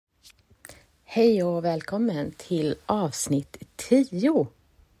Hej och välkommen till avsnitt 10.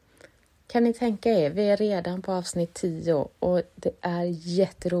 Kan ni tänka er, vi är redan på avsnitt 10 och det är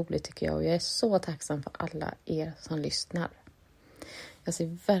jätteroligt tycker jag. Och jag är så tacksam för alla er som lyssnar. Jag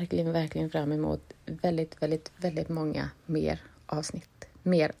ser verkligen fram emot väldigt många mer avsnitt.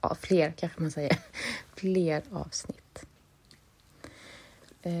 Fler kanske man säger. Fler avsnitt.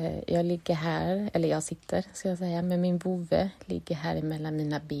 Jag ligger här, eller jag sitter ska jag säga, med min vovve. Ligger här emellan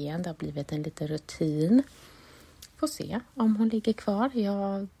mina ben. Det har blivit en liten rutin. Får se om hon ligger kvar.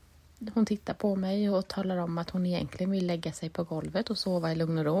 Hon tittar på mig och talar om att hon egentligen vill lägga sig på golvet och sova i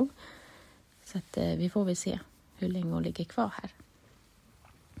lugn och ro. Så att vi får väl se hur länge hon ligger kvar här.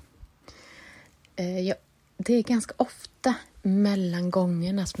 Det är ganska ofta mellan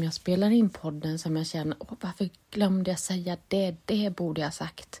gångerna som jag spelar in podden som jag känner, varför glömde jag säga det? Det borde jag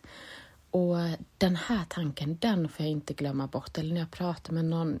sagt. Och den här tanken, den får jag inte glömma bort. Eller när jag pratar med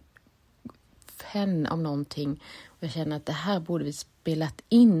någon vän om någonting och jag känner att det här borde vi spelat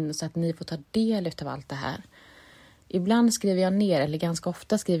in så att ni får ta del av allt det här. Ibland skriver jag ner, eller ganska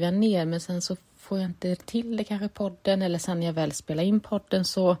ofta skriver jag ner, men sen så får jag inte till det kanske podden, eller sen när jag väl spelar in podden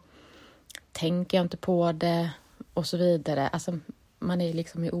så tänker jag inte på det och så vidare. Alltså man är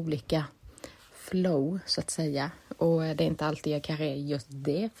liksom i olika flow så att säga. Och det är inte alltid jag kanske är just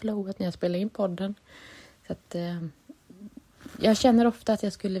det flowet när jag spelar in podden. Så att jag känner ofta att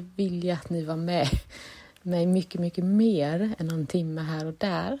jag skulle vilja att ni var med mig mycket mer än någon timme här och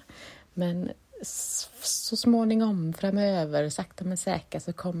där. Men så småningom framöver, sakta men säkert,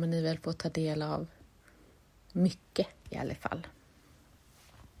 så kommer ni väl få ta del av mycket i alla fall.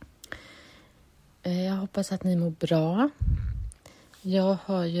 Jag hoppas att ni mår bra. Jag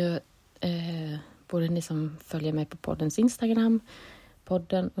har ju både ni som följer mig på poddens Instagram,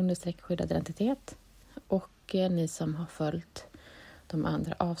 podden_skyddad identitet, och ni som har följt de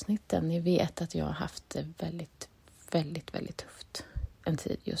andra avsnitten. Ni vet att jag har haft det väldigt tufft en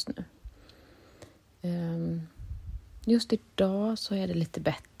tid just nu. Just idag så är det lite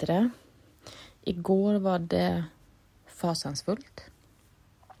bättre. Igår var det fasansfullt.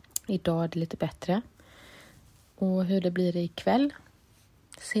 Idag är det lite bättre. Och hur det blir ikväll,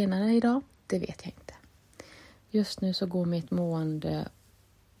 senare idag, det vet jag inte. Just nu så går mitt mående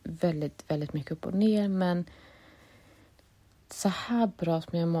väldigt mycket upp och ner. Men så här bra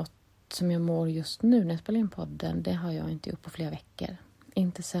som jag mår just nu när jag spelar in podden, det har jag inte gjort på flera veckor.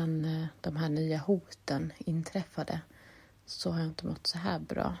 Inte sedan de här nya hoten inträffade så har jag inte mått så här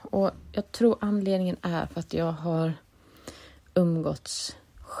bra. Och jag tror anledningen är för att jag har umgåtts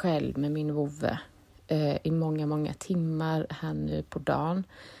själv med min vovve i många timmar här nu på dagen.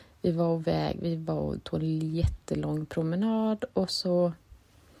 Vi var och tog en jättelång promenad och så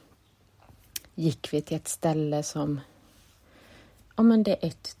gick vi till ett ställe som, ja men det är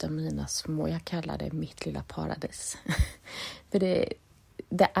ett av mina små, jag kallar det mitt lilla paradis. För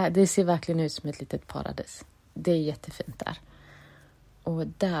det ser verkligen ut som ett litet paradis. Det är jättefint där. Och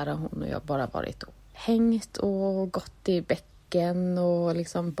där har hon och jag bara varit och hängt och gått i bäcken och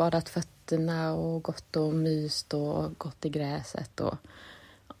liksom badat fötterna och gått och myst och gått i gräset.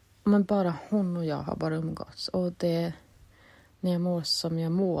 Men bara hon och jag har bara umgåtts. Och när jag mår som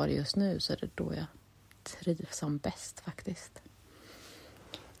jag mår just nu så är det då jag trivs som bäst faktiskt.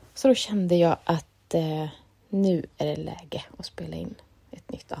 Så då kände jag att nu är det läge att spela in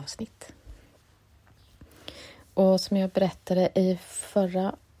ett nytt avsnitt. Och som jag berättade i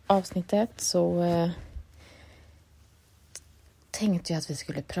förra avsnittet så tänkte jag att vi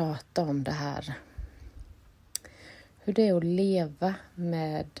skulle prata om det här. Hur det är att leva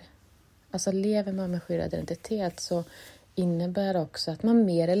med skyddad identitet, så innebär också att man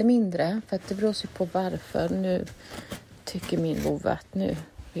mer eller mindre, för att det beror sig på varför, nu tycker min vovve att nu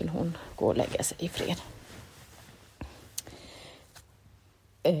vill hon gå och lägga sig i fred.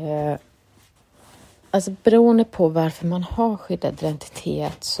 Alltså beroende på varför man har skyddad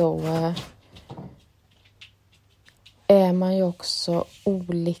identitet så är man ju också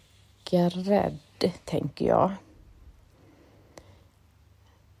olika rädd, tänker jag.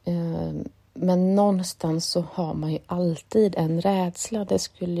 Men någonstans så har man ju alltid en rädsla, det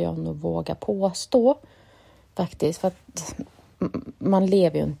skulle jag nog våga påstå faktiskt. För att man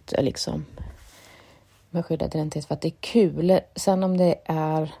lever ju inte liksom med skyddad identitet för att det är kul. Sen om det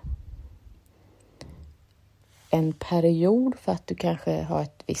är en period för att du kanske har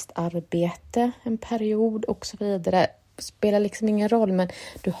ett visst arbete, en period och så vidare, spelar liksom ingen roll, men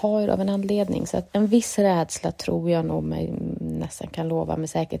du har ju av en anledning. Så att en viss rädsla tror jag nog mig nästan kan lova med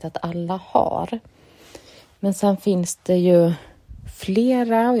säkerhet att alla har. Men sen finns det ju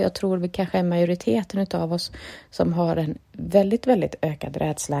flera, och jag tror vi kanske är majoriteten av oss som har en väldigt, väldigt ökad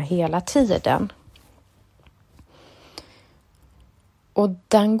rädsla hela tiden. Och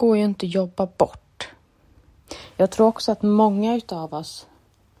den går ju inte att jobba bort. Jag tror också att många av oss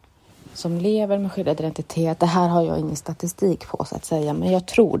som lever med skyddad identitet, det här har jag ingen statistik på så att säga, men jag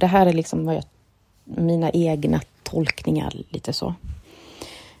tror, det här är liksom mina egna tolkningar lite så.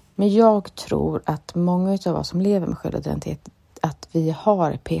 Men jag tror att många av oss som lever med skyddad identitet, att vi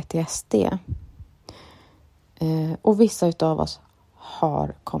har PTSD. Och vissa av oss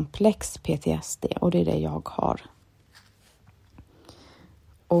har komplex PTSD, och det är det jag har.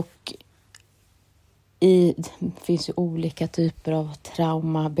 Och det finns ju olika typer av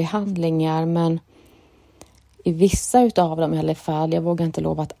traumabehandlingar, men i vissa utav dem i alla fall, jag vågar inte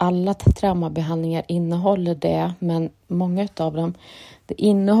lova att alla traumabehandlingar innehåller det, men många utav dem, det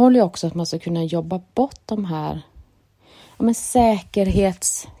innehåller också att man ska kunna jobba bort de här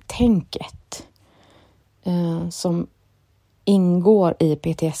säkerhetstänket som ingår i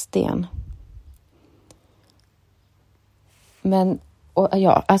PTSD:n. Men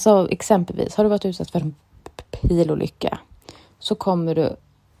alltså exempelvis, har du varit utsatt för en bilolycka, så kommer du,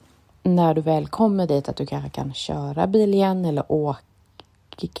 när du väl kommer dit, att du kanske kan köra bil igen eller åka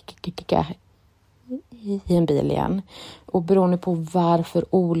i en bil igen. Och beroende på varför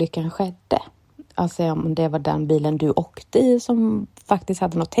olyckan skedde, alltså om det var den bilen du åkte i som faktiskt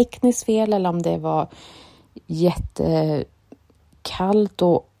hade något tekniskt fel, eller om det var jättekallt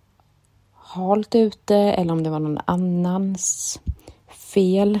och halt ute, eller om det var någon annans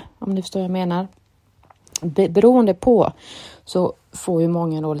fel, om du förstår vad jag menar. Beroende på så får ju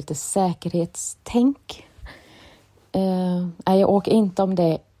många då lite säkerhetstänk. Jag åker inte om det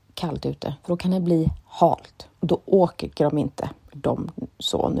är kallt ute, för då kan det bli halt. Då åker de inte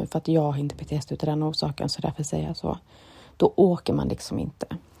så nu, för att jag har inte PTSD utav den orsaken, så därför säger jag så. Då åker man liksom inte.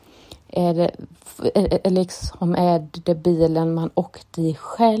 Är det bilen man åkte i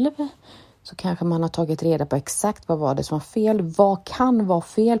själv, så kanske man har tagit reda på exakt vad var det som var fel. Vad kan vara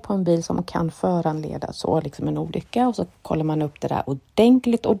fel på en bil som kan föranleda så liksom en olycka, och så kollar man upp det där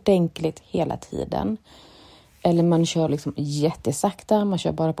ordentligt hela tiden. Eller man kör liksom jättesakta, man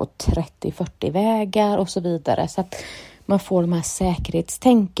kör bara på 30-40 vägar och så vidare. Så att man får de här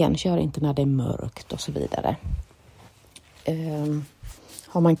säkerhetstänken, kör inte när det är mörkt och så vidare.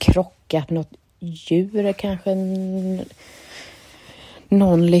 Har man krockat något djur, kanske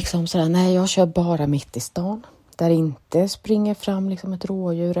någon liksom sådär, nej jag kör bara mitt i stan, där inte springer fram liksom ett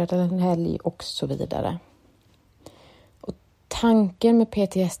rådjur eller en älg och så vidare. Och tanken med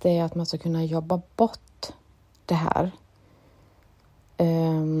PTSD är att man ska kunna jobba bort det här.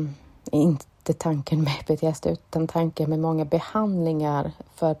 Inte tanken med PTSD, utan tanken med många behandlingar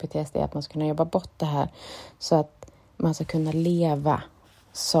för PTSD är att man ska kunna jobba bort det här, så att man ska kunna leva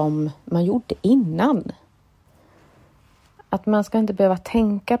som man gjorde innan. Att man ska inte behöva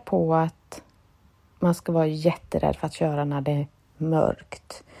tänka på att man ska vara jätterädd för att köra när det är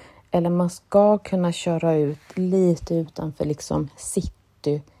mörkt. Eller man ska kunna köra ut lite utanför liksom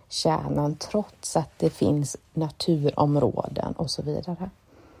citykärnan, trots att det finns naturområden och så vidare.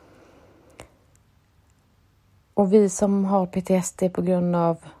 Och vi som har PTSD på grund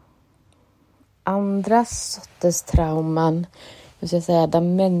av andra sorters trauman, där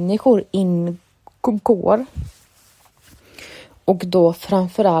människor ingår. Och då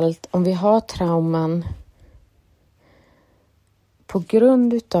framförallt om vi har trauman på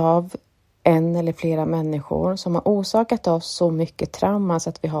grund utav en eller flera människor som har orsakat oss så mycket trauma så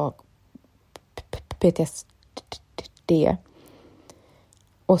att vi har PTSD,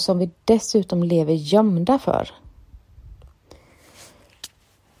 och som vi dessutom lever gömda för.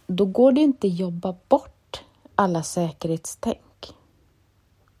 Då går det inte att jobba bort alla säkerhetstänk.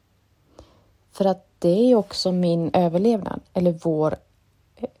 För att det är också min överlevnad, eller vår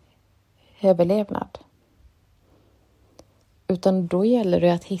överlevnad. Utan då gäller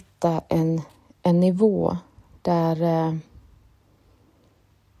det att hitta en nivå där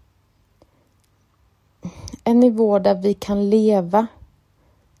vi kan leva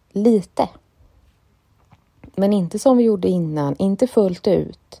lite. Men inte som vi gjorde innan, inte fullt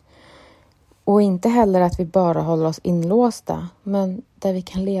ut. Och inte heller att vi bara håller oss inlåsta, men där vi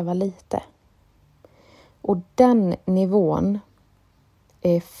kan leva lite. Och den nivån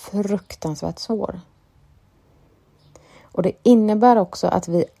är fruktansvärt svår. Och det innebär också att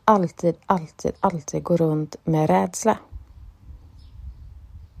vi alltid går runt med rädsla.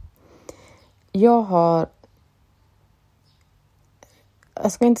 Jag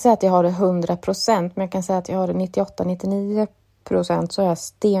ska inte säga att jag har det 100%, men jag kan säga att jag har det 98-99%, så har jag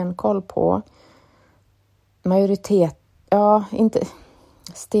stenkoll på inte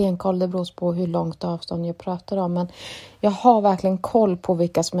stenkoll, det beror på hur långt avstånd jag pratar om. Men jag har verkligen koll på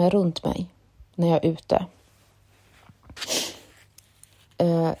vilka som är runt mig när jag är ute.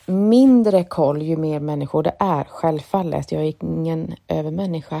 Mindre koll ju mer människor det är, självfallet. Jag är ingen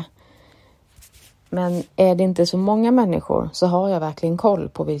övermänniska. Men är det inte så många människor så har jag verkligen koll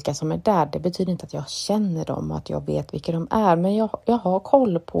på vilka som är där. Det betyder inte att jag känner dem och att jag vet vilka de är. Men jag har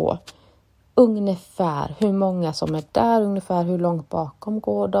koll på ungefär hur många som är där, ungefär hur långt bakom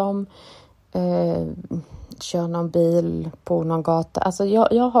går de. Kör någon bil på någon gata. Alltså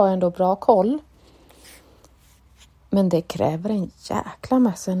jag har ändå bra koll. Men det kräver en jäkla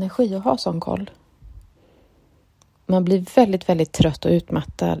massa energi att ha sån koll. Man blir väldigt, väldigt trött och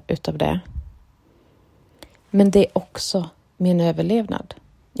utmattad utav det. Men det är också min överlevnad.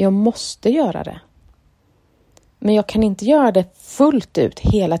 Jag måste göra det. Men jag kan inte göra det fullt ut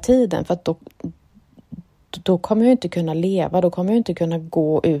hela tiden. För att då kommer jag inte kunna leva. Då kommer jag inte kunna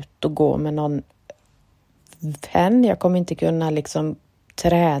gå ut och gå med någon vän. Jag kommer inte kunna liksom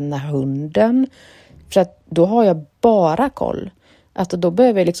träna hunden. För att då har jag bara koll. Att då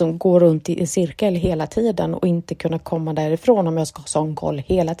behöver jag liksom gå runt i en cirkel hela tiden och inte kunna komma därifrån om jag ska ha sån koll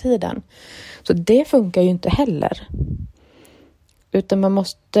hela tiden. Så det funkar ju inte heller. Utan man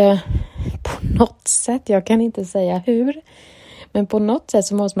måste på något sätt, jag kan inte säga hur, men på något sätt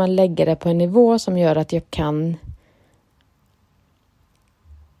så måste man lägga det på en nivå som gör att jag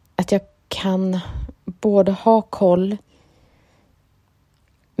kan både ha koll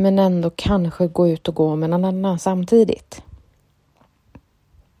men ändå kanske gå ut och gå med någon annan samtidigt.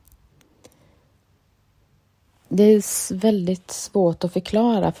 Det är väldigt svårt att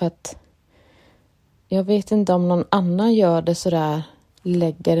förklara för att jag vet inte om någon annan gör det sådär,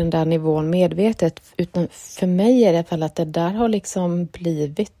 lägger den där nivån medvetet. Utan för mig är det för att det där har liksom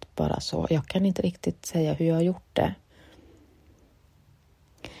blivit bara så. Jag kan inte riktigt säga hur jag har gjort det.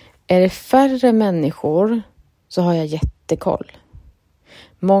 Är det färre människor så har jag jättekoll.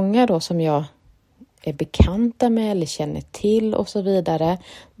 Många då som jag är bekanta med eller känner till och så vidare,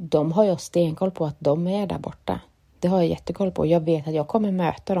 de har jag stenkoll på att de är där borta. Det har jag jättekoll på. Jag vet att jag kommer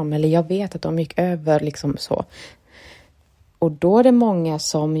möta dem eller jag vet att de gick över liksom så. Och då är det många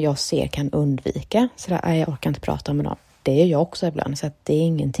som jag ser kan undvika. Så där, jag orkar inte prata med dem. Det är jag också ibland. Så att det är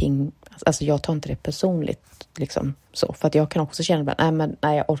ingenting, alltså jag tar inte det personligt liksom så. För att jag kan också känna ibland,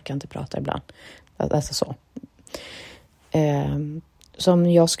 nej jag orkar inte prata ibland. Alltså så.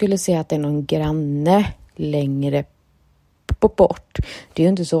 Som jag skulle se att det är någon granne längre bort. Det är ju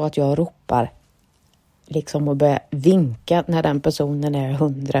inte så att jag ropar liksom och börjar vinka när den personen är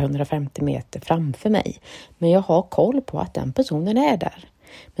 100-150 meter framför mig. Men jag har koll på att den personen är där.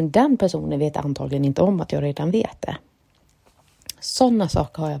 Men den personen vet antagligen inte om att jag redan vet det. Sådana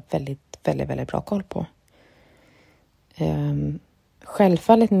saker har jag väldigt, väldigt, väldigt bra koll på.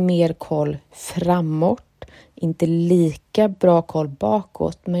 Självfallet mer koll framåt. Inte lika bra koll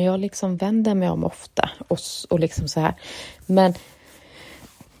bakåt. Men jag liksom vänder mig om ofta. Och liksom så här. Men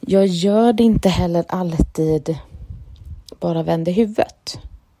jag gör det inte heller alltid bara vänder huvudet.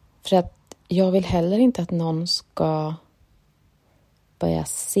 För att jag vill heller inte att någon ska börja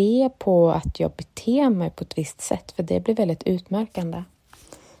se på att jag beter mig på ett visst sätt. För det blir väldigt utmärkande.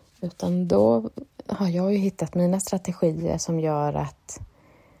 Utan då har jag ju hittat mina strategier som gör att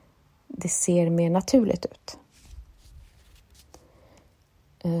det ser mer naturligt ut.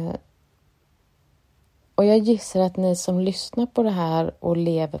 Och jag gissar att ni som lyssnar på det här och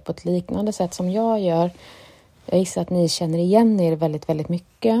lever på ett liknande sätt som jag gör. Jag gissar att ni känner igen er väldigt, väldigt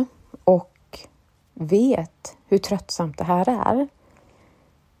mycket. Och vet hur tröttsamt det här är.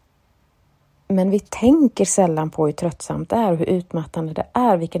 Men vi tänker sällan på hur tröttsamt det är och hur utmattande det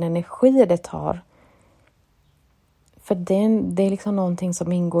är. Vilken energi det tar. För det är liksom någonting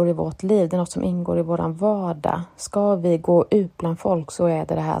som ingår i vårt liv. Det är något som ingår i våran vardag. Ska vi gå ut bland folk så är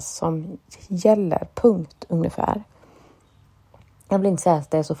det här som gäller. Punkt ungefär. Jag vill inte säga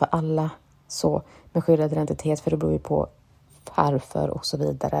att det är så för alla så med skyddad identitet. För det beror ju på varför och så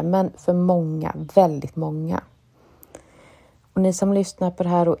vidare. Men för många, väldigt många. Och ni som lyssnar på det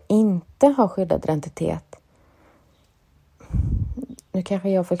här och inte har skyddad identitet. Nu kanske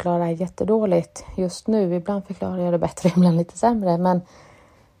jag förklarar jättedåligt just nu. Ibland förklarar jag det bättre, ibland lite sämre. Men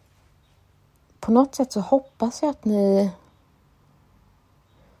på något sätt så hoppas jag att ni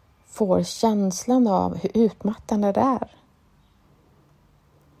får känslan av hur utmattande det är.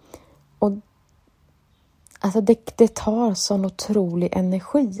 Och alltså det tar sån otrolig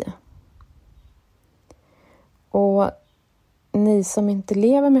energi. Och ni som inte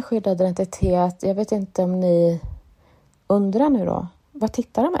lever med skyddad identitet, jag vet inte om ni undrar nu då. Vad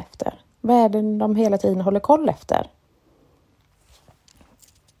tittar de efter? Vad är det de hela tiden håller koll efter?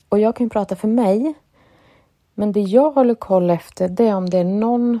 Och jag kan prata för mig. Men det jag håller koll efter, det är om det är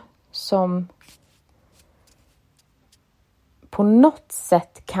någon som på något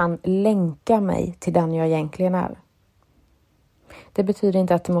sätt kan länka mig till den jag egentligen är. Det betyder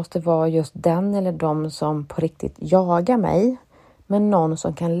inte att det måste vara just den eller de som på riktigt jagar mig. Men någon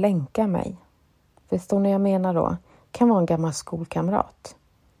som kan länka mig. Förstår ni vad jag menar då? Kan vara en gammal skolkamrat.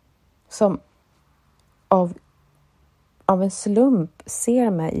 Som av en slump ser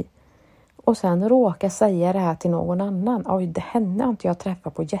mig. Och sen råkar säga det här till någon annan. Oj, det henne har inte jag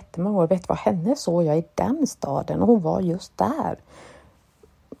träffat på jättemånga år. Vet vad, henne såg jag i den staden. Och hon var just där.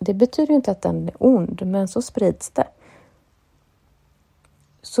 Det betyder inte att den är ond. Men så sprids det.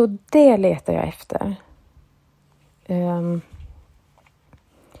 Så det letar jag efter.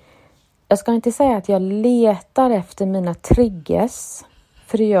 Jag ska inte säga att jag letar efter mina triggers.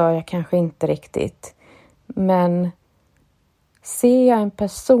 För det gör jag kanske inte riktigt. Men ser jag en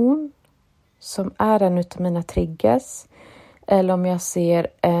person som är en utav mina triggers. Eller om jag ser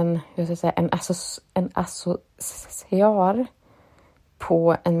en associar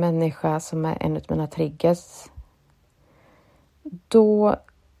på en människa som är en utav mina triggers. Då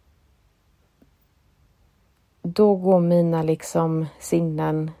går mina liksom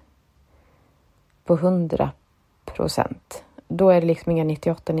sinnen på 100%. Då är det liksom inga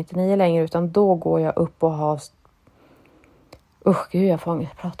 98-99 längre, utan då går jag upp och har... Gud, jag får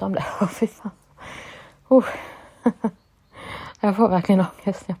ångest att prata om det. Fy fan. Jag får verkligen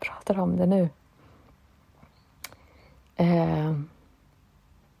ångest när jag pratar om det nu.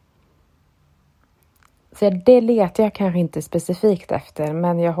 Så det letar jag kanske inte specifikt efter,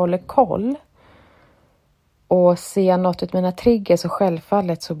 men jag håller koll. Och ser jag något av mina triggers så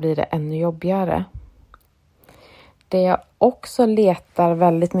självfallet så blir det ännu jobbigare. Det jag också letar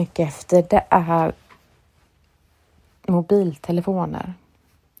väldigt mycket efter, det är mobiltelefoner.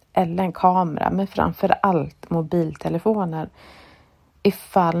 Eller en kamera, men framför allt mobiltelefoner.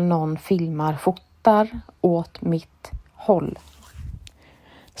 Ifall någon fotar åt mitt håll.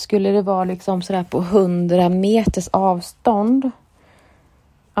 Skulle det vara liksom sådär på 100 meters avstånd.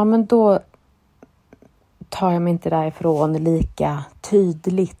 Ja, men då tar jag mig inte därifrån lika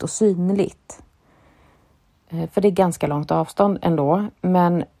tydligt och synligt. För det är ganska långt avstånd ändå.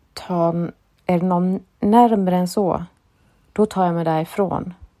 Men är det någon närmare än så, då tar jag mig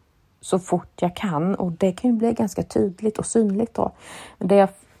därifrån så fort jag kan. Och det kan ju bli ganska tydligt och synligt då. Men det jag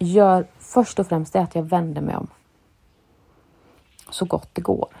gör först och främst är att jag vänder mig om. Så gott det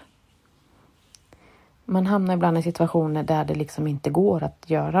går. Man hamnar ibland i situationer där det liksom inte går att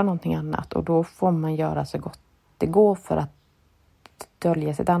göra någonting annat. Och då får man göra så gott det går för att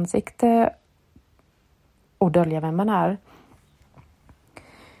dölja sitt ansikte och dölja vem man är.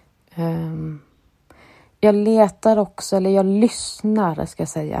 Jag letar också, eller jag lyssnar ska jag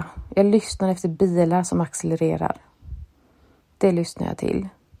säga. Jag lyssnar efter bilar som accelererar. Det lyssnar jag till.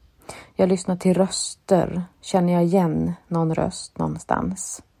 Jag lyssnar till röster. Känner jag igen någon röst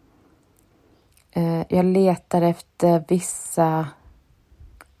någonstans? Jag letar efter vissa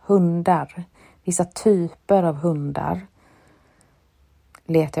hundar. Vissa typer av hundar.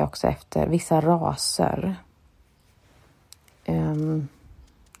 Letar jag också efter. Vissa raser.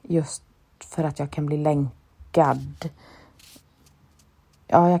 Just för att jag kan bli länkad.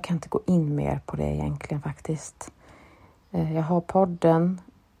 Ja, jag kan inte gå in mer på det egentligen faktiskt. Jag har podden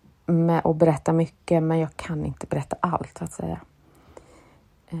med att berätta mycket, men jag kan inte berätta allt så att säga.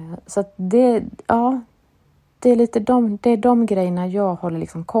 Så att det är lite de grejerna jag håller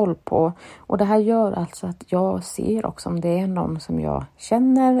liksom koll på. Och det här gör alltså att jag ser också om det är någon som jag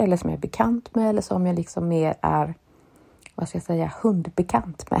känner eller som jag är bekant med, eller som jag liksom mer är, vad ska jag säga,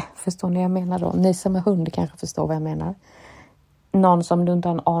 hundbekant med. Förstår ni vad jag menar då? Ni som är hund kanske förstår vad jag menar. Någon som du inte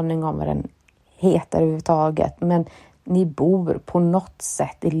har en aning om vad den heter överhuvudtaget, men ni bor på något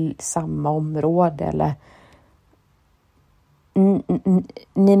sätt i samma område, eller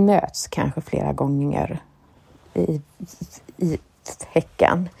ni möts kanske flera gånger i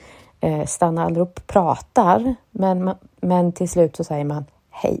häcken. Stannar aldrig upp och pratar, men till slut så säger man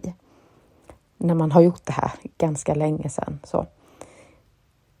hej. När man har gjort det här ganska länge sedan. Så.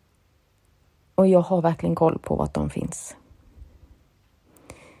 Och jag har verkligen koll på vart de finns.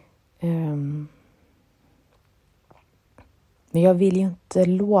 Men jag vill ju inte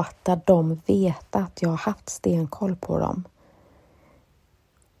låta dem veta att jag har haft stenkoll på dem.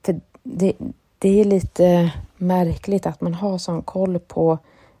 För det är lite märkligt att man har sån koll på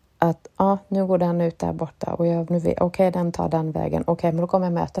att nu går den ut där borta. Och okej, den tar den vägen. Okej, men då kommer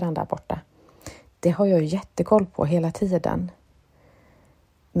jag möta den där borta. Det har jag ju jättekoll på hela tiden.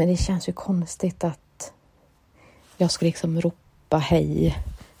 Men det känns ju konstigt att jag ska liksom ropa hej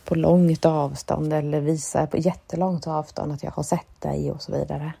på långt avstånd eller visa på jättelångt avstånd att jag har sett dig och så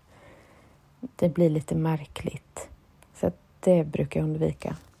vidare. Det blir lite märkligt. Så att det brukar jag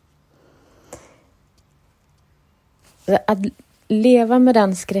undvika. Att leva med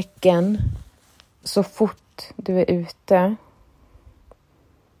den skräcken så fort du är ute,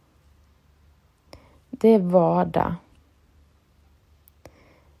 det är vardag.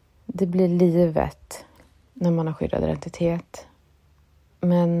 Det blir livet när man har skyddad identitet.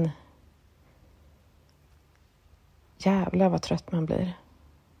 Men jävlar vad trött man blir.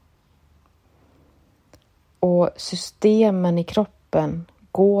 Och systemen i kroppen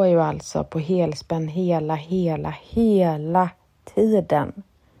går ju alltså på helspänn hela tiden.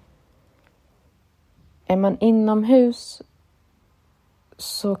 Är man inomhus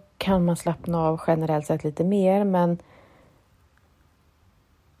så kan man slappna av generellt sett lite mer, men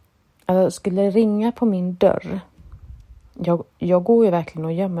alltså, skulle det ringa på min dörr, jag går ju verkligen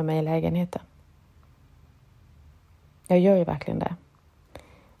och gömmer mig i lägenheten. Jag gör ju verkligen det.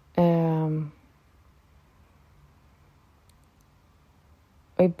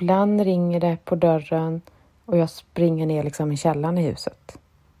 Och ibland ringer det på dörren och jag springer ner liksom i källaren i huset.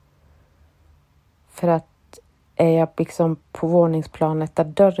 För att är jag liksom på våningsplanet där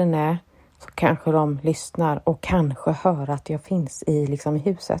dörren är, så kanske de lyssnar och kanske hör att jag finns i liksom i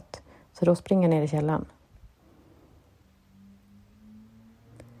huset. Så då springer jag ner i källaren.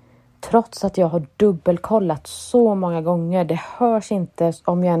 Trots att jag har dubbelkollat så många gånger. Det hörs inte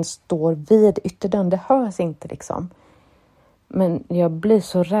om jag ens står vid ytterdörren. Det hörs inte liksom. Men jag blir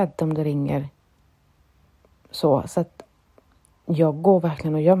så rädd om det ringer. Så att jag går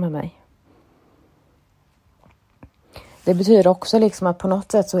verkligen och gömmer mig. Det betyder också liksom att på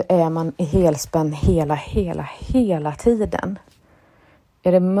något sätt så är man i helspänn hela tiden.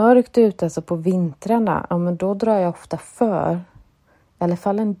 Är det mörkt ute alltså på vintrarna, ja men då drar jag ofta för. I alla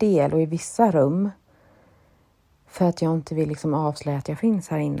fall en del och i vissa rum. För att jag inte vill liksom avslöja att jag finns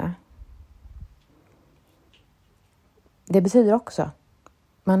här inne. Det betyder också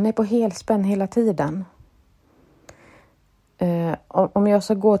man är på helspänn hela tiden. Om jag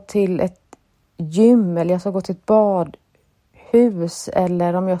ska gå till ett gym eller jag ska gå till ett badhus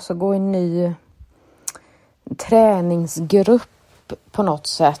eller om jag ska gå i en ny träningsgrupp på något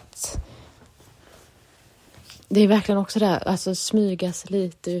sätt. Det är verkligen också där, alltså smygas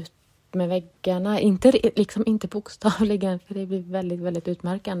lite ut med väggarna. Inte bokstavligen, för det blir väldigt, väldigt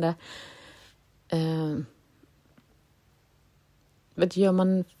utmärkande. Gör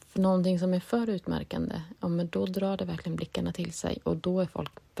man någonting som är för utmärkande, ja, men då drar det verkligen blickarna till sig. Och då är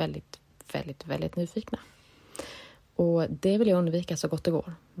folk väldigt, väldigt, väldigt nyfikna. Och det vill jag undvika så gott det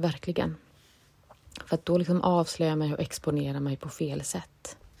går, verkligen. För att då liksom avslöjar mig och exponerar mig på fel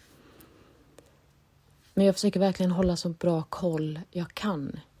sätt. Men jag försöker verkligen hålla så bra koll jag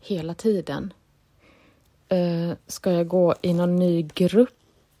kan hela tiden. Ska jag gå i någon ny grupp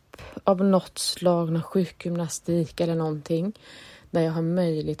av något slag, någon sjukgymnastik eller någonting, där jag har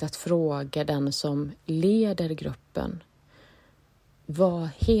möjlighet att fråga den som leder gruppen. Vad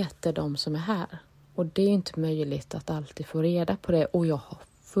heter de som är här? Och det är inte möjligt att alltid få reda på det. Och jag har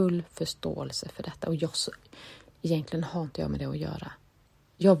full förståelse för detta. Och egentligen har inte jag med det att göra.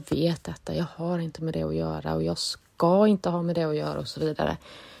 Jag vet detta, jag har inte med det att göra. Och jag ska inte ha med det att göra och så vidare.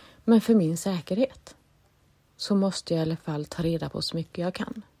 Men för min säkerhet så måste jag i alla fall ta reda på så mycket jag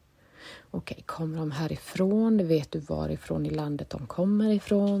kan. Okej, kommer de härifrån? Vet du varifrån i landet de kommer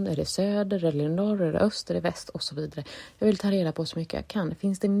ifrån? Är det söder eller norr? Är det öster eller väst? Och så vidare. Jag vill ta reda på så mycket jag kan.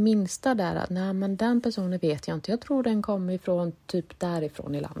 Finns det minsta där att nej, men den personen vet jag inte. Jag tror den kommer ifrån typ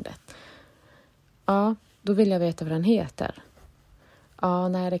därifrån i landet. Ja, då vill jag veta vad den heter. Ja,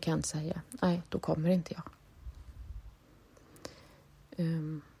 nej det kan jag inte säga. Nej, då kommer inte jag.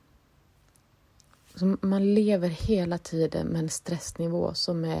 Så man lever hela tiden med en stressnivå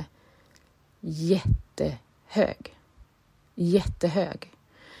som är jättehög.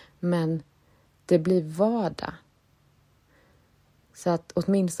 Men det blir vardag. Så att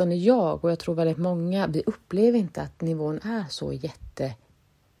åtminstone jag och jag tror väldigt många, vi upplever inte att nivån är så jättehög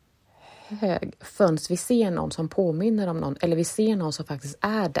förrän vi ser någon som påminner om någon, eller vi ser någon som faktiskt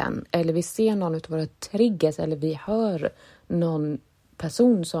är den, eller vi ser någon utav våra triggers, eller vi hör någon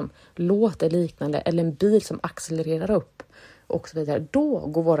person som låter liknande, eller en bil som accelererar upp och så vidare. Då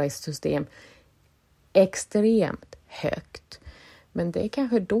går våra system extremt högt. Men det är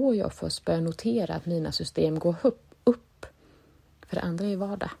kanske då jag först börjar notera att mina system går upp. För det andra är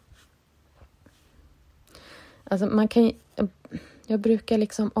vardag. Alltså jag brukar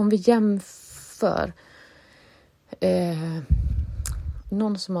liksom, om vi jämför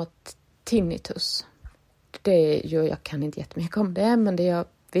någon som har tinnitus. Jag kan inte jättemycket om det, men det jag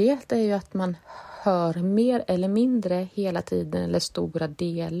vet är ju att man hör mer eller mindre hela tiden eller stora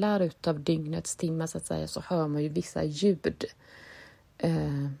delar utav dygnets timmar så att säga, så hör man ju vissa ljud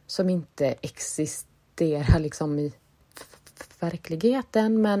som inte existerar liksom i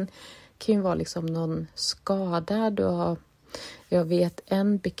verkligheten, men kan ju vara liksom någon skadad. Och jag vet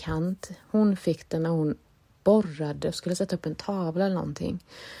en bekant, hon fick den när hon borrade och skulle sätta upp en tavla eller någonting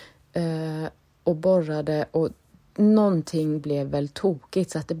och borrade, och någonting blev väl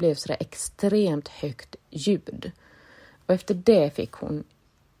tokigt så att det blev så där extremt högt ljud, och efter det fick hon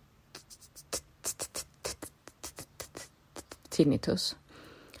tinnitus.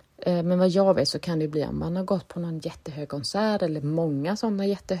 Men vad jag vet så kan det bli om man har gått på någon jättehög konsert eller många sådana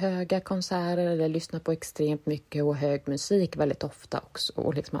jättehöga konserter eller lyssnat på extremt mycket och hög musik väldigt ofta också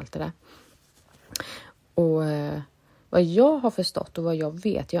och liksom allt det där. Och vad jag har förstått och vad jag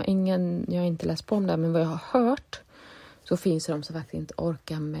vet, jag har inte läst på om det, men vad jag har hört så finns det de som faktiskt inte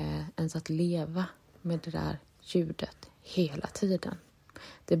orkar med ens att leva med det där ljudet hela tiden.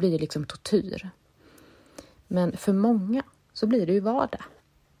 Det blir liksom tortyr. Men för många så blir det ju vardag.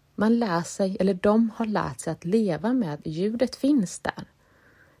 Man lär sig, eller de har lärt sig att leva med att ljudet finns där.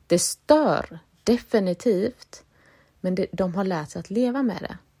 Det stör definitivt, men de har lärt sig att leva med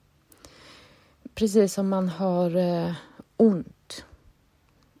det. Precis som man har ont.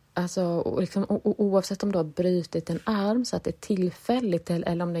 Alltså liksom, oavsett om du har brutit en arm så att det är tillfälligt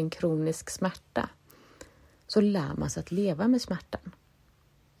eller om det är en kronisk smärta, så lär man sig att leva med smärtan.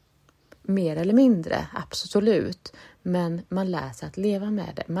 Mer eller mindre, absolut. Men man lär sig att leva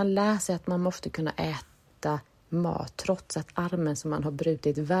med det. Man lär sig att man måste kunna äta mat trots att armen som man har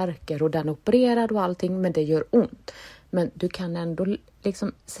brutit värker och den är opererad och allting, men det gör ont. Men du kan ändå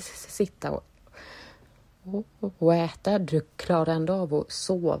liksom sitta och äta. Du klarar ändå av att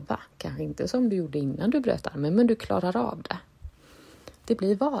sova. Kanske inte som du gjorde innan du bröt armen, men du klarar av det. Det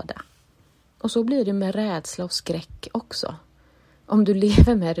blir vardag. Och så blir det med rädsla och skräck också. Om du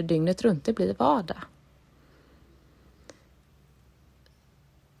lever med det dygnet runt, det blir vardag.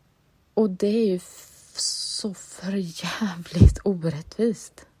 Och det är ju så förjävligt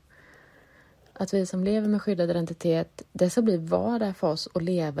orättvist. Att vi som lever med skyddad identitet, det ska bli vardag för oss att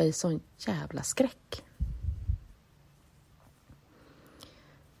leva i sån jävla skräck.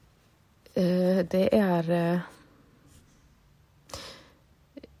 Det är...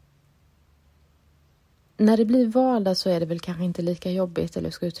 När det blir vardag så är det väl kanske inte lika jobbigt, eller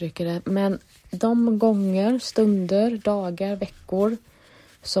jag ska uttrycka det. Men de gånger, stunder, dagar, veckor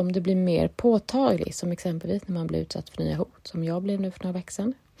som det blir mer påtagligt, som exempelvis när man blir utsatt för nya hot, som jag blev nu för några veckor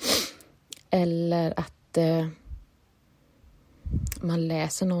sedan. Eller att man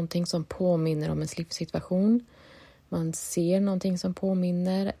läser någonting som påminner om en livssituation. Man ser någonting som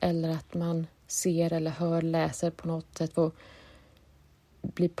påminner, eller att man ser eller hör, läser på något sätt och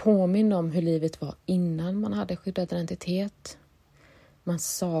blir påmind om hur livet var innan man hade skyddad identitet. Man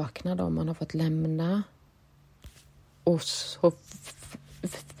saknar dem man har fått lämna och så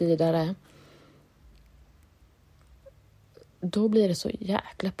vidare. Då blir det så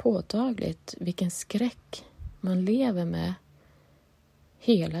jäkla påtagligt vilken skräck man lever med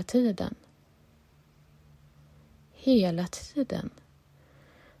hela tiden. Hela tiden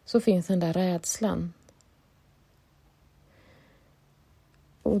så finns den där rädslan.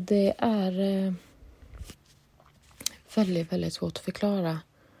 Och det är väldigt, väldigt svårt att förklara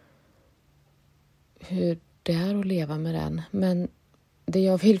hur det är att leva med den. Men det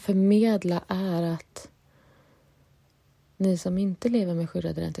jag vill förmedla är att ni som inte lever med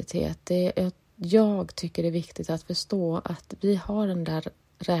skyddad identitet, jag tycker det är viktigt att förstå att vi har den där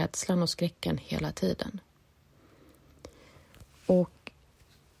rädslan och skräcken hela tiden. Och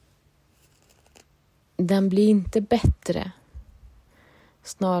den blir inte bättre.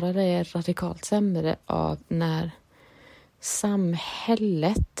 Snarare är radikalt sämre av när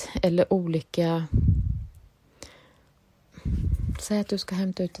samhället eller olika... Säg att du ska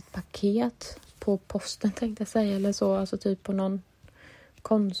hämta ut ett paket på posten, tänkte jag säga, eller så. Alltså typ på någon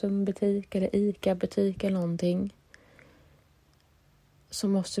Konsumbutik eller Ica-butik eller någonting. Så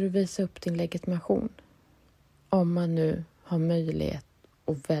måste du visa upp din legitimation. Om man nu har möjlighet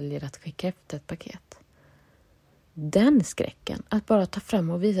och väljer att skicka efter ett paket. Den skräcken, att bara ta fram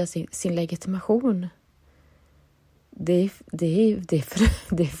och visa sin legitimation. Det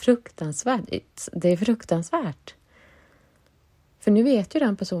är fruktansvärt. Det är fruktansvärt. För nu vet ju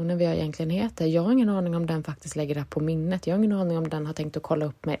den personen vad jag egentligen heter. Jag har ingen aning om den faktiskt lägger det på minnet. Jag har ingen aning om den har tänkt att kolla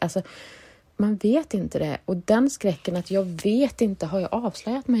upp mig. Alltså, man vet inte det. Och den skräcken att jag vet inte, har jag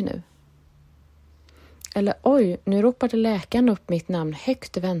avslöjat mig nu? Eller oj, nu ropade läkaren upp mitt namn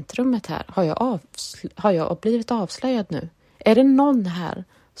högt i väntrummet här. Har jag blivit avslöjad nu? Är det någon här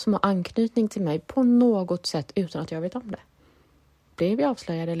som har anknytning till mig på något sätt utan att jag vet om det. Blev jag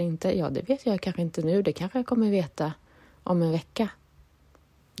avslöjad eller inte? Ja, det vet jag kanske inte nu. Det kanske jag kommer veta om en vecka.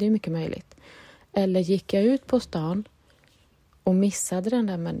 Det är mycket möjligt. Eller gick jag ut på stan och missade den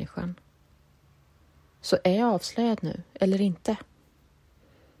där människan? Så är jag avslöjad nu eller inte?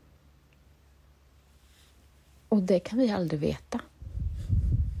 Och det kan vi aldrig veta.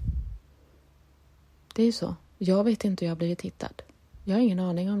 Det är ju så. Jag vet inte hur jag har blivit hittad. Jag har ingen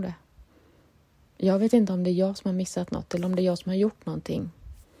aning om det. Jag vet inte om det är jag som har missat något eller om det är jag som har gjort någonting.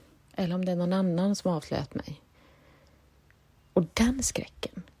 Eller om det är någon annan som har avslöjat mig. Och den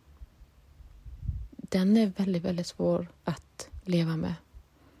skräcken, den är väldigt, väldigt svår att leva med.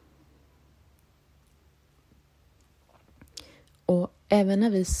 Och även när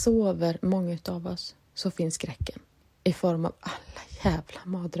vi sover, många av oss, så finns skräcken i form av alla jävla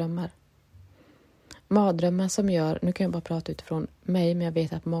mardrömmar. Mardrömmar som gör, nu kan jag bara prata utifrån mig, men jag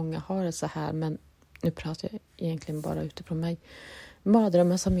vet att många har det så här, men nu pratar jag egentligen bara utifrån mig.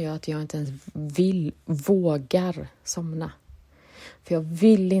 Mardrömmar som gör att jag inte ens vågar somna. För jag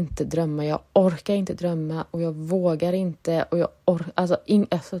vill inte drömma, jag orkar inte drömma och jag vågar inte och jag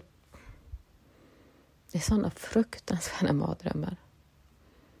det är sådana fruktansvärda mardrömmar.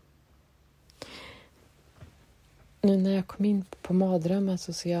 Nu när jag kom in på mardrömmar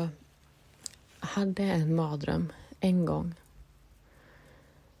så jag hade en mardröm en gång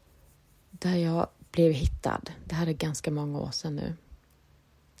där jag blev hittad. Det här är ganska många år sedan nu.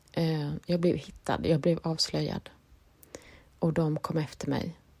 Jag blev hittad, jag blev avslöjad. Och de kom efter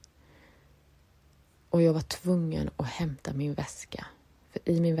mig. Och jag var tvungen att hämta min väska. För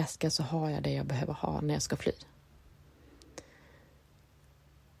i min väska så har jag det jag behöver ha när jag ska fly.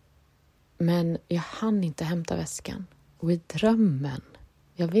 Men jag hann inte hämta väskan. Och i drömmen,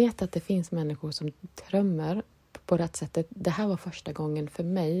 jag vet att det finns människor som drömmer på det sättet. Det här var första gången för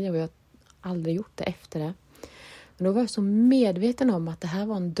mig och jag har aldrig gjort det efter det. Men då var jag så medveten om att det här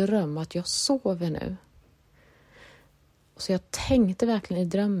var en dröm, att jag sover nu. Så jag tänkte verkligen i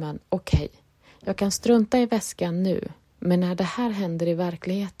drömmen, okej, jag kan strunta i väskan nu. Men när det här händer i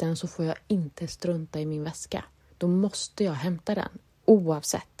verkligheten så får jag inte strunta i min väska. Då måste jag hämta den,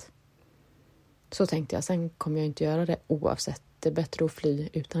 oavsett. Så tänkte jag, sen kommer jag inte göra det oavsett. Det är bättre att fly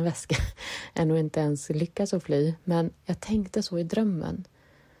utan väska än att inte ens lyckas att fly. Men jag tänkte så i drömmen.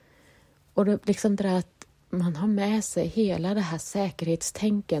 Och det, liksom det där att man har med sig hela det här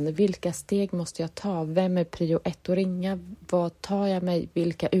säkerhetstänken. Vilka steg måste jag ta? Vem är prio 1 att ringa? Vad tar jag mig?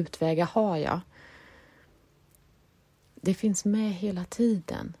 Vilka utvägar har jag? Det finns med hela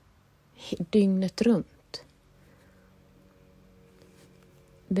tiden. Dygnet runt.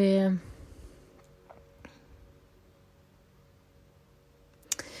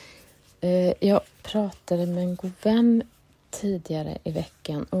 Jag pratade med en god vän tidigare i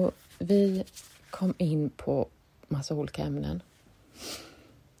veckan och vi kom in på massa olika ämnen.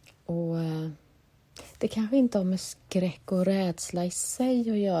 Och det kanske inte har med skräck och rädsla i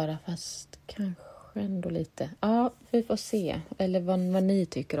sig att göra, fast kanske ändå lite. Ja, vi får se. Eller vad ni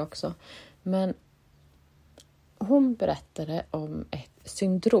tycker också. Men hon berättade om ett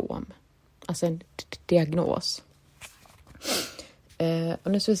syndrom. Alltså en diagnos.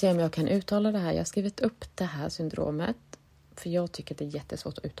 Och nu ska vi se om jag kan uttala det här. Jag har skrivit upp det här syndromet. För jag tycker det är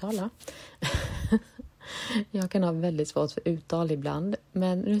jättesvårt att uttala. Jag kan ha väldigt svårt för uttal ibland.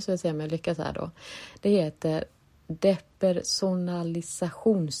 Men nu ska vi se om jag lyckas här då. Det heter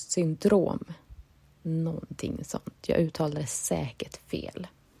depersonalisationssyndrom. Någonting sånt. Jag uttalar det säkert fel.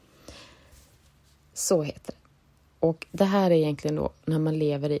 Så heter det. Och det här är egentligen då när man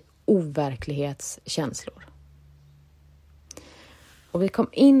lever i overklighetskänslor. Och vi kom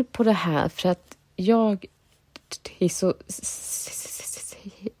in på det här för att jag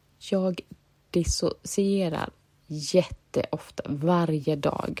dissocierar jätteofta, varje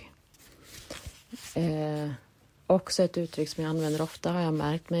dag. Också ett uttryck som jag använder ofta har jag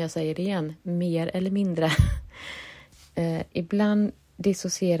märkt, men jag säger det igen, mer eller mindre. Ibland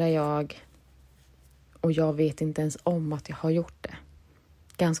dissocierar jag och jag vet inte ens om att jag har gjort det.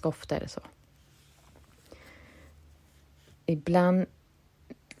 Ganska ofta är det så. Ibland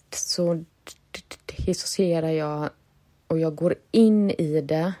så dissocierar jag och jag går in i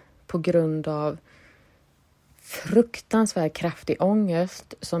det på grund av fruktansvärt kraftig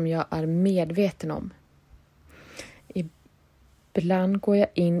ångest som jag är medveten om. Ibland går jag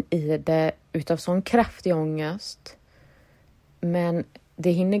in i det utav sån kraftig ångest, men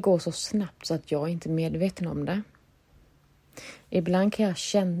det hinner gå så snabbt så att jag inte är medveten om det. Ibland kan jag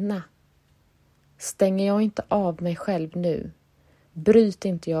känna, stänger jag inte av mig själv nu, bryter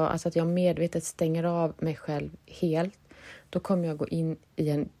inte jag, alltså att jag medvetet stänger av mig själv helt, då kommer jag gå in i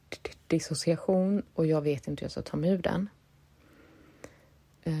en dissociation och jag vet inte hur jag ska ta mig ur den.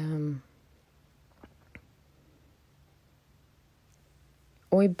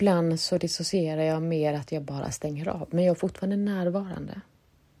 Och ibland så dissocierar jag mer att jag bara stänger av. Men jag är fortfarande närvarande.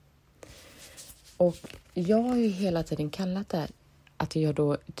 Och jag har ju hela tiden kallat det att jag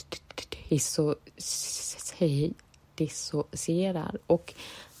då dissocierar. Och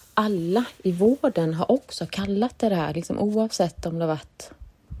alla i vården har också kallat det här. Liksom, oavsett om det har varit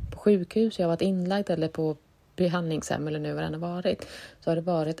på sjukhus, jag har varit inlagd eller på behandlingshem eller nu vad det har varit. Så har det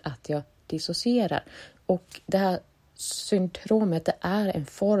varit att jag dissocierar. Och det här syndromet, det är en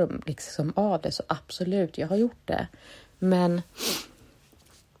form liksom av det, så absolut, jag har gjort det. Men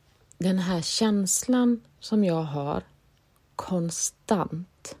den här känslan som jag har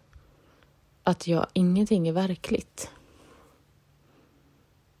konstant, att ingenting är verkligt.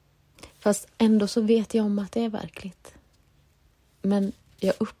 Fast ändå så vet jag om att det är verkligt. Men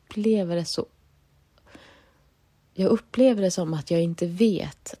jag upplever det som att jag inte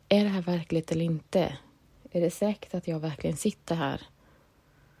vet, är det här verkligt eller inte? Är det säkert att jag verkligen sitter här?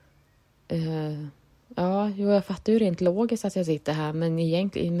 Jag fattar ju rent logiskt att jag sitter här.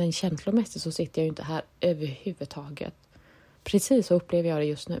 Men känslomässigt så sitter jag ju inte här överhuvudtaget. Precis så upplever jag det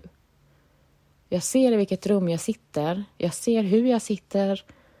just nu. Jag ser i vilket rum jag sitter. Jag ser hur jag sitter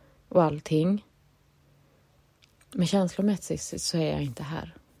och allting. Men känslomässigt så är jag inte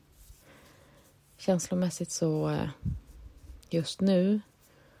här. Känslomässigt så just nu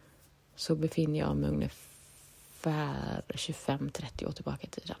så befinner jag mig ungefär 25-30 år tillbaka i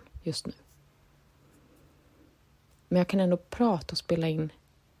tiden just nu. Men jag kan ändå prata och spela in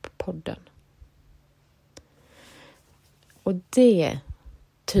på podden. Och det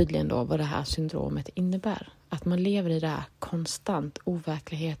tydligen då vad det här syndromet innebär. Att man lever i det här konstant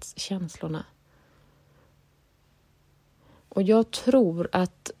overklighetskänslorna. Och jag tror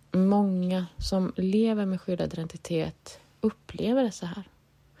att många som lever med skyddad identitet upplever det så här.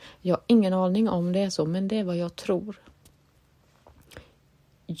 Jag har ingen aning om det är så, men det är vad jag tror.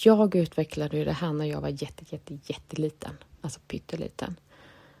 Jag utvecklade ju det här när jag var jätteliten. Alltså pytteliten.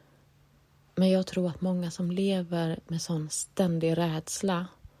 Men jag tror att många som lever med sån ständig rädsla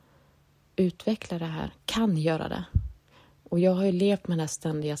utvecklar det här, kan göra det. Och jag har ju levt med den här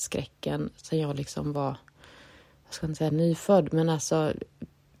ständiga skräcken sedan jag liksom var, jag ska inte säga nyfödd, men alltså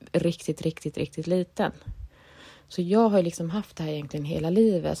riktigt liten. Så jag har liksom haft det här egentligen hela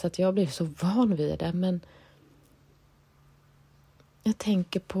livet, så att jag blev så van vid det. Men jag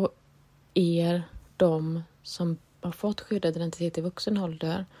tänker på de som har fått skyddad identitet i vuxen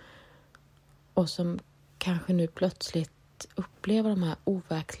ålder och som kanske nu plötsligt upplever de här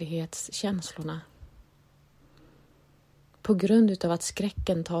overklighetskänslorna på grund utav att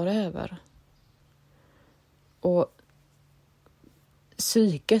skräcken tar över. Och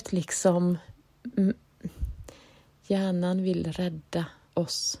psyket liksom, hjärnan vill rädda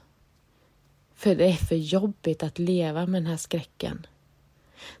oss. För det är för jobbigt att leva med den här skräcken.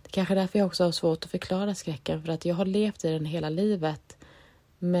 Det är kanske därför jag också har svårt att förklara skräcken. För att jag har levt i den hela livet.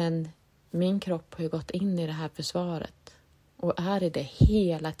 Men min kropp har ju gått in i det här försvaret. Och är i det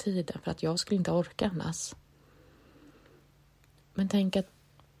hela tiden. För att jag skulle inte orka annars. Men tänk att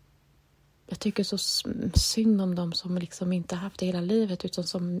jag tycker så synd om dem som liksom inte haft det hela livet. Utan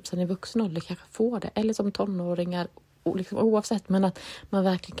som sen i vuxen ålder kanske får det. Eller som tonåringar. Liksom, oavsett. Men att man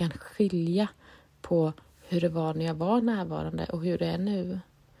verkligen kan skilja på hur det var när jag var närvarande. Och hur det är nu.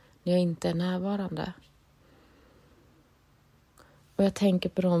 När jag inte är närvarande. Och jag tänker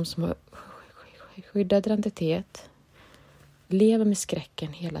på de som har skyddad identitet. Lever med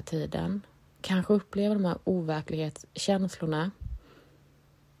skräcken hela tiden. Kanske upplever de här overklighetskänslorna.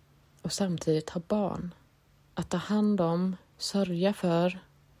 Och samtidigt har barn. Att ta hand om, sörja för.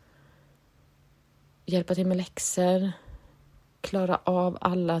 Hjälpa till med läxor. Klara av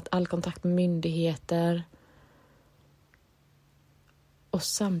all kontakt med myndigheter. Och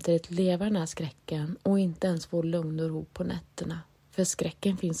samtidigt leva den här skräcken. Och inte ens få lugn och ro på nätterna. För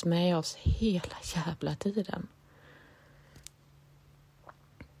skräcken finns med oss hela jävla tiden.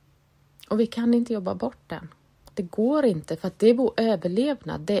 Och vi kan inte jobba bort den. Det går inte, för att det är vår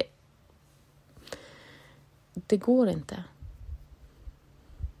överlevnad. Det går inte.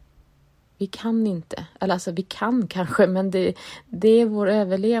 Vi kan inte. Eller alltså vi kan kanske, men det är vår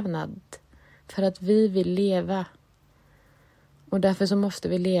överlevnad. För att vi vill leva. Och därför så måste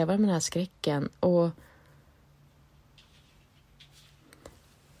vi leva med den här skräcken. Och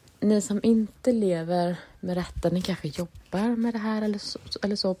ni som inte lever med detta, ni kanske jobbar med det här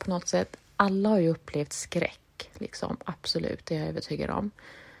eller så på något sätt. Alla har ju upplevt skräck, liksom. Absolut, det är jag övertygad om.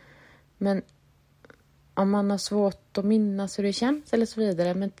 Men om man har svårt att minnas hur det känns eller så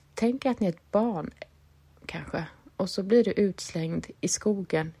vidare. Men tänk att ni är ett barn kanske. Och så blir du utslängd i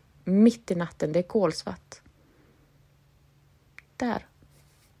skogen mitt i natten. Det är kolsvart.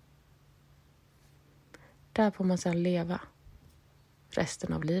 Där får man sedan leva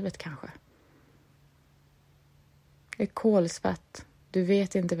resten av livet kanske. Det är kolsvart. Du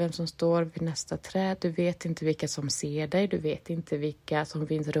vet inte vem som står vid nästa träd. Du vet inte vilka som ser dig. Du vet inte vilka som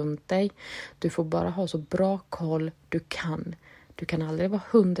finns runt dig. Du får bara ha så bra koll du kan. Du kan aldrig vara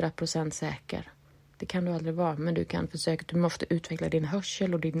 100% säker. Det kan du aldrig vara. Men du kan försöka. Du måste utveckla din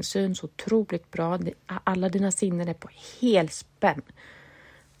hörsel och din syn så otroligt bra. Alla dina sinnen är på helspänn.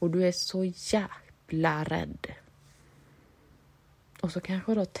 Och du är så jävla rädd. Och så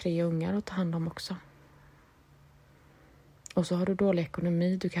kanske du har 3 ungar att ta hand om också. Och så har du dålig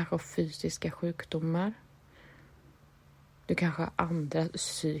ekonomi. Du kanske har fysiska sjukdomar. Du kanske har andra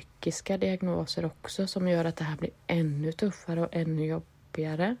psykiska diagnoser också som gör att det här blir ännu tuffare och ännu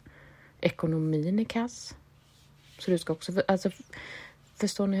jobbigare. Ekonomin är kass. Så du ska också... Alltså,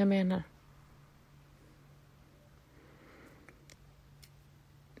 förstår ni hur jag menar?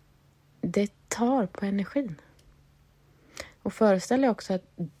 Det tar på energin. Och föreställ dig också att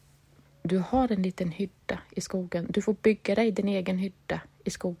du har en liten hydda i skogen. Du får bygga dig din egen hydda i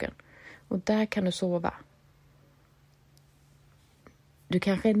skogen. Och där kan du sova. Du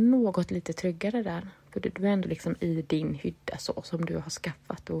kanske är något lite tryggare där. För du är ändå liksom i din hydda så som du har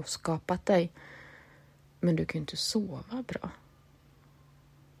skaffat och skapat dig. Men du kan inte sova bra.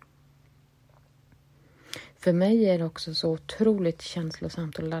 För mig är det också så otroligt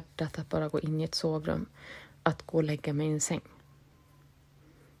känslosamt och laddat att bara gå in i ett sovrum. Att gå och lägga mig i en säng.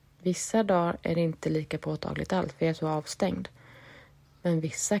 Vissa dagar är det inte lika påtagligt alls för jag är så avstängd. Men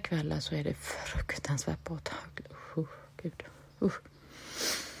vissa kvällar så är det fruktansvärt påtagligt. Gud.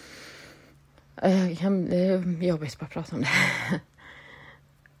 Det är jobbigt bara att prata om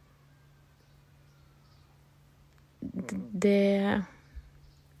det.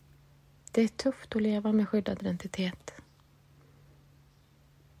 Det är tufft att leva med skyddad identitet.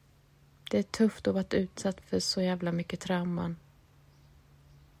 Det är tufft att vara utsatt för så jävla mycket trauman.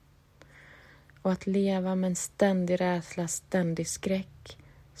 Och att leva med en ständig rädsla, ständig skräck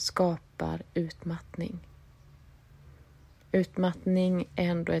skapar utmattning. Utmattning är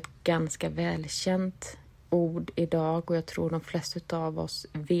ändå ett ganska välkänt ord idag och jag tror de flesta av oss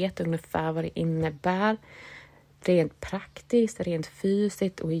vet ungefär vad det innebär. Rent praktiskt, rent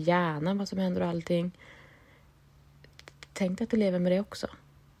fysiskt och i hjärnan vad som händer och allting. Tänk dig att du lever med det också.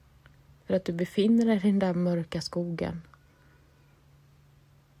 För att du befinner dig i den där mörka skogen.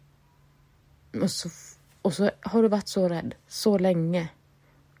 Och så har du varit så rädd så länge.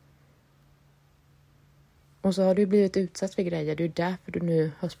 Och så har du blivit utsatt för grejer. Det är därför du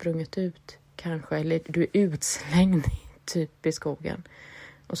nu har sprungit ut kanske. Eller du är utslängd typ i skogen.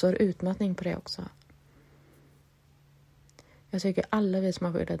 Och så har du utmattning på det också. Jag tycker alla vi som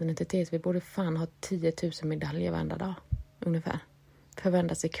har skyddat identitet. Vi borde fan ha 10 000 medaljer varenda dag. Ungefär. För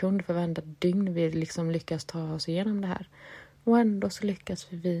varenda sekund, för varenda dygn vi liksom lyckas ta oss igenom det här. Och ändå så lyckas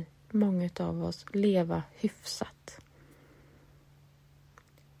vi, många av oss, leva hyfsat.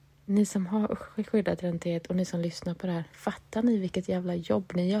 Ni som har skyddat identitet och ni som lyssnar på det här. Fattar ni vilket jävla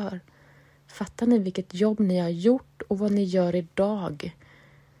jobb ni gör? Fattar ni vilket jobb ni har gjort och vad ni gör idag?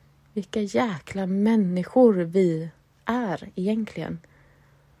 Vilka jäkla människor vi är egentligen.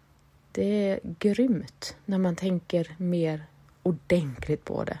 Det är grymt när man tänker mer ordentligt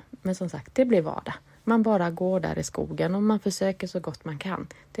på det. Men som sagt, det blir vardag. Man bara går där i skogen och man försöker så gott man kan.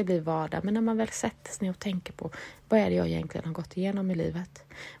 Det blir vardag. Men när man väl sätter sig ner och tänker på vad är det jag egentligen har gått igenom i livet?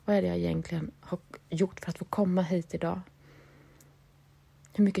 Vad är det jag egentligen har gjort för att få komma hit idag?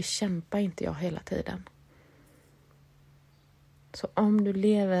 Hur mycket kämpar inte jag hela tiden? Så om du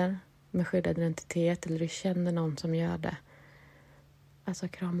lever med skyddad identitet eller du känner någon som gör det. Alltså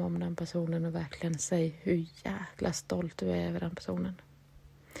krama om den personen och verkligen säg hur jäkla stolt du är över den personen.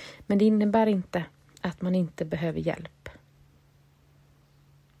 Men det innebär inte att man inte behöver hjälp.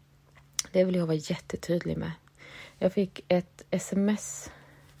 Det vill jag vara jättetydlig med. Jag fick ett sms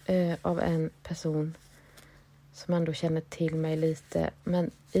av en person som ändå känner till mig lite.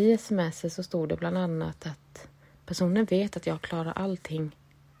 Men i sms så stod det bland annat att personen vet att jag klarar allting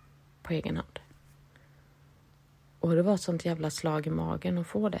på egen hand. Och det var ett sånt jävla slag i magen att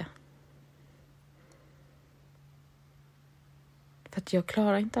få det. För att jag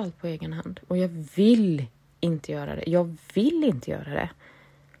klarar inte allt på egen hand. Och jag vill inte göra det. Jag vill inte göra det.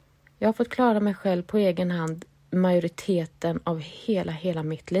 Jag har fått klara mig själv på egen hand majoriteten av hela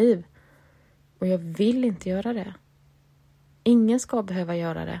mitt liv. Och jag vill inte göra det. Ingen ska behöva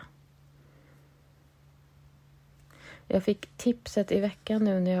göra det. Jag fick tipset i veckan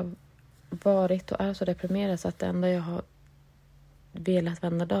nu när jag varit och är så deprimerad så att det enda jag har velat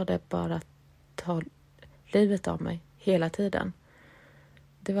vända dag det är bara att ta livet av mig hela tiden.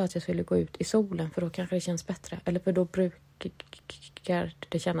 Det var att jag skulle gå ut i solen för då kanske det känns bättre. Eller för då brukar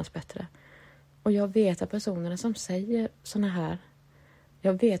det kännas bättre. Och jag vet att personerna som säger såna här,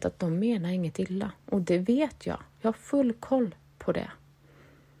 jag vet att de menar inget illa. Och det vet jag. Jag har full koll på det.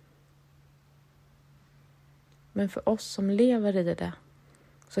 Men för oss som lever i det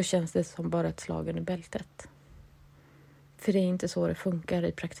så känns det som bara ett slag i bältet. För det är inte så det funkar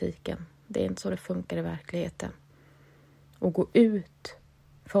i praktiken. Det är inte så det funkar i verkligheten. Och gå ut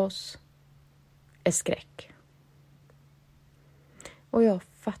för oss är skräck. Och jag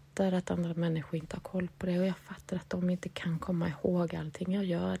fattar att andra människor inte har koll på det. Och jag fattar att de inte kan komma ihåg allting. Jag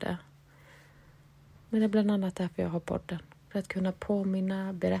gör det. Men det är bland annat därför jag har podden. För att kunna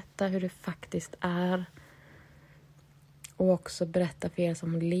påminna, berätta hur det faktiskt är. Och också berätta för er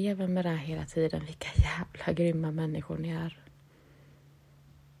som lever med det här hela tiden. Vilka jävla grymma människor ni är.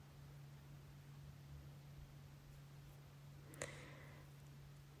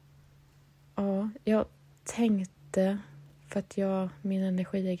 Ja, jag tänkte, för att min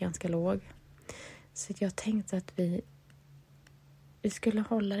energi är ganska låg. Så jag tänkte att vi skulle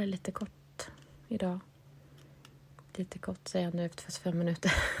hålla det lite kort idag. Lite kort säger jag nu efter 45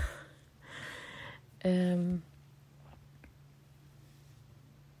 minuter.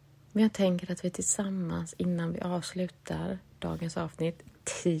 Men jag tänker att vi tillsammans innan vi avslutar dagens avsnitt,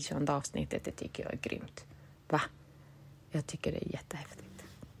 10:e avsnittet, det tycker jag är grymt. Va? Jag tycker det är jättehäftigt.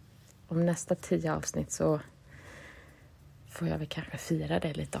 Om nästa 10 avsnitt så får jag väl kanske fira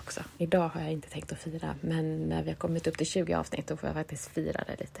det lite också. Idag har jag inte tänkt att fira, men när vi har kommit upp till 20 avsnitt då får jag faktiskt fira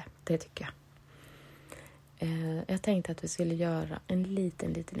det lite. Det tycker jag. Jag tänkte att vi skulle göra en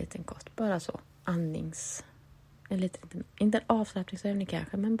liten kort, bara så, andnings... inte en avslappningsövning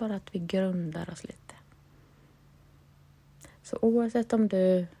kanske, men bara att vi grundar oss lite. Så oavsett om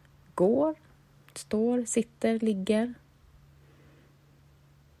du går, står, sitter, ligger,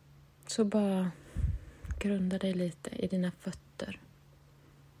 så bara grunda dig lite i dina fötter.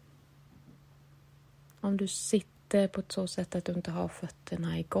 Om du sitter på ett så sätt att du inte har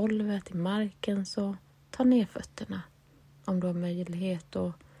fötterna i golvet, i marken, så ta ner fötterna. Om du har möjlighet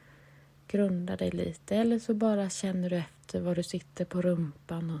att grunda dig lite. Eller så bara känner du efter var du sitter på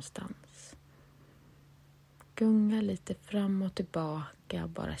rumpan någonstans. Gunga lite fram och tillbaka.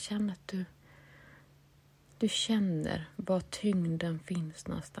 Bara känna att du känner var tyngden finns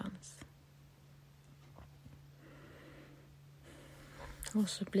någonstans. Och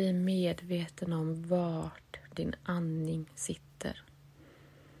så bli medveten om vart din andning sitter.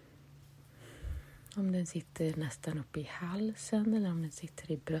 Om den sitter nästan uppe i halsen eller om den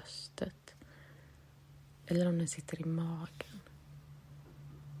sitter i bröstet. Eller om den sitter i magen.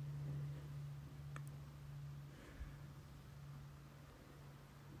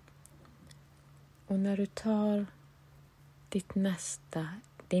 Och när du tar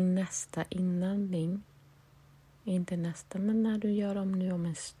din nästa inandning, inte nästa, men när du gör om nu om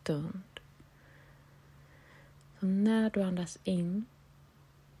en stund. Så när du andas in,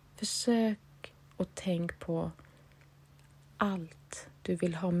 försök och tänk på allt du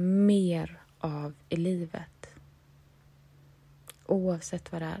vill ha mer av i livet.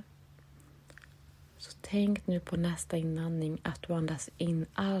 Oavsett vad det är. Så tänk nu på nästa inandning att du andas in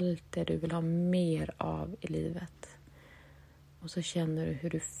allt det du vill ha mer av i livet. Och så känner du hur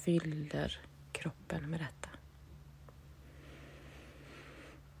du fyller kroppen med detta.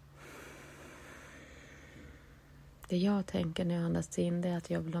 Det jag tänker när jag andas in det är att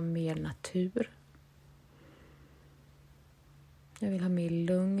jag vill ha mer natur. Jag vill ha mer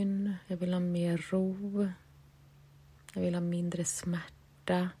lugn. Jag vill ha mer ro. Jag vill ha mindre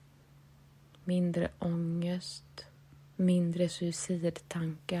smärta. Mindre ångest. Mindre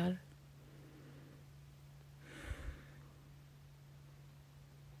suicidtankar.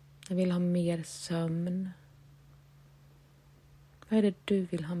 Jag vill ha mer sömn. Vad är det du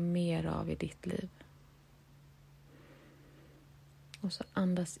vill ha mer av i ditt liv? Och så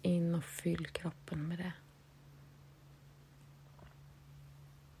andas in och fyll kroppen med det.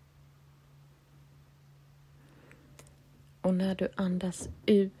 Och när du andas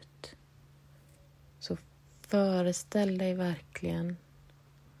ut så föreställ dig verkligen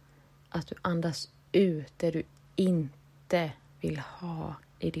att du andas ut det du inte vill ha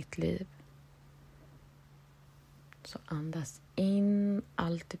i ditt liv. Så andas in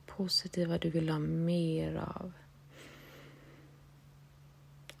allt det positiva du vill ha mer av.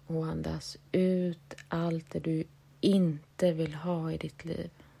 Och andas ut allt det du inte vill ha i ditt liv.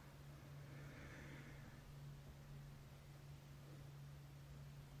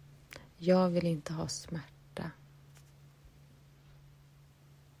 Jag vill inte ha smärta.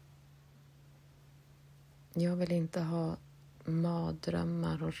 Jag vill inte ha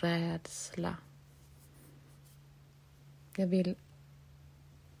mardrömmar och rädsla. Jag vill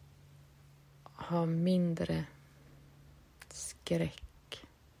ha mindre skräck.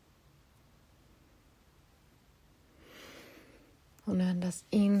 Och när jag andas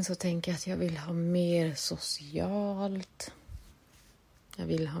in så tänker jag att jag vill ha mer socialt. Jag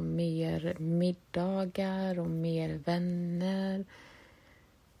vill ha mer middagar och mer vänner.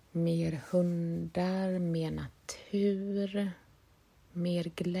 Mer hundar, mer natur. Mer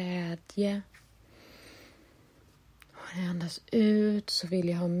glädje. Och när jag andas ut så vill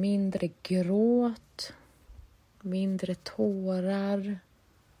jag ha mindre gråt. Mindre tårar.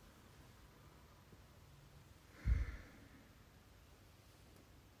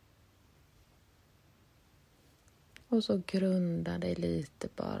 Och så grunda dig lite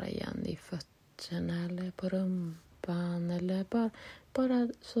bara igen i fötterna eller på rumpan. Eller bara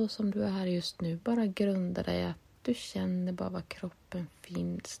så som du är just nu. Bara grunda dig att du känner bara var kroppen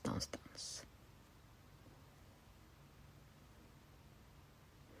finns någonstans.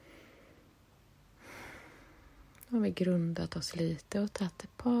 Nu har vi grundat oss lite och tagit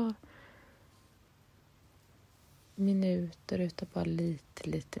ett par minuter utav bara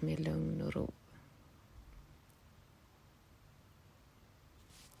lite mer lugn och ro.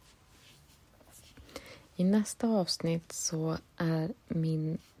 I nästa avsnitt så är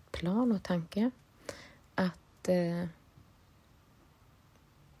min plan och tanke att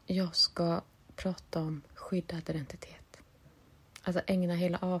jag ska prata om skyddad identitet. Alltså ägna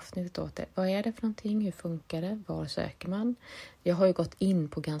hela avsnittet åt det. Vad är det för någonting? Hur funkar det? Var söker man? Jag har ju gått in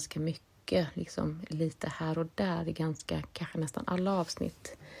på ganska mycket, liksom lite här och där i kanske nästan alla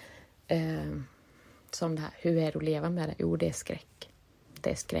avsnitt. Som det här, hur är det att leva med det? Jo, det är skräck.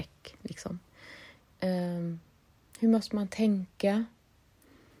 Det är skräck, liksom. Hur måste man tänka?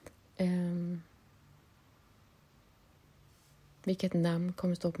 Vilket namn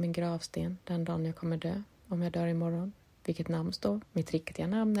kommer stå på min gravsten den dagen jag kommer dö? Om jag dör imorgon. Vilket namn står? Mitt riktiga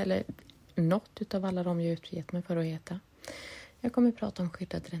namn eller något utav alla de jag utgett mig för att heta. Jag kommer prata om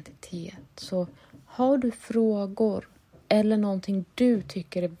skyddad identitet. Så har du frågor eller någonting du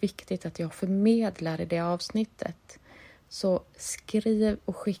tycker är viktigt att jag förmedlar i det avsnittet, så skriv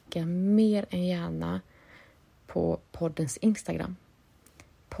och skicka mer än gärna på poddens Instagram.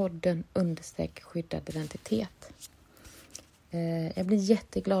 podden_skyddad identitet. Jag blir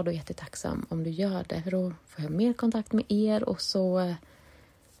jätteglad och jättetacksam om du gör det. För då får jag mer kontakt med er och så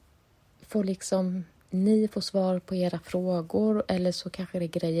får liksom ni få svar på era frågor. Eller så kanske det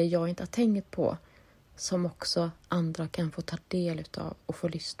är grejer jag inte har tänkt på som också andra kan få ta del utav och få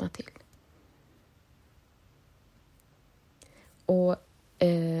lyssna till. Och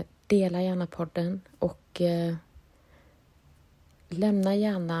dela gärna podden och lämna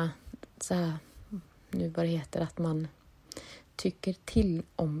gärna så här, nu vad det heter, att man tycker till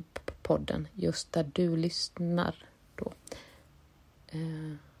om podden just där du lyssnar då.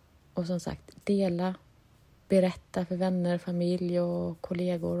 Och som sagt, dela, berätta för vänner, familj och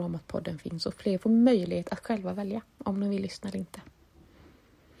kollegor om att podden finns. Och fler får möjlighet att själva välja om de vill lyssna eller inte.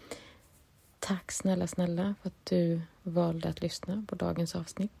 Tack snälla för att du valde att lyssna på dagens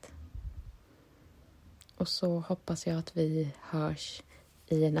avsnitt. Och så hoppas jag att vi hörs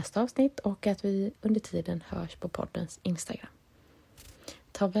i nästa avsnitt och att vi under tiden hörs på poddens Instagram.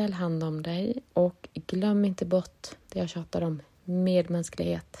 Ta väl hand om dig och glöm inte bort det jag tjatar om,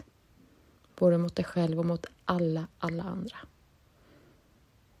 medmänsklighet. Både mot dig själv och mot alla andra.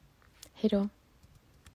 Hej då!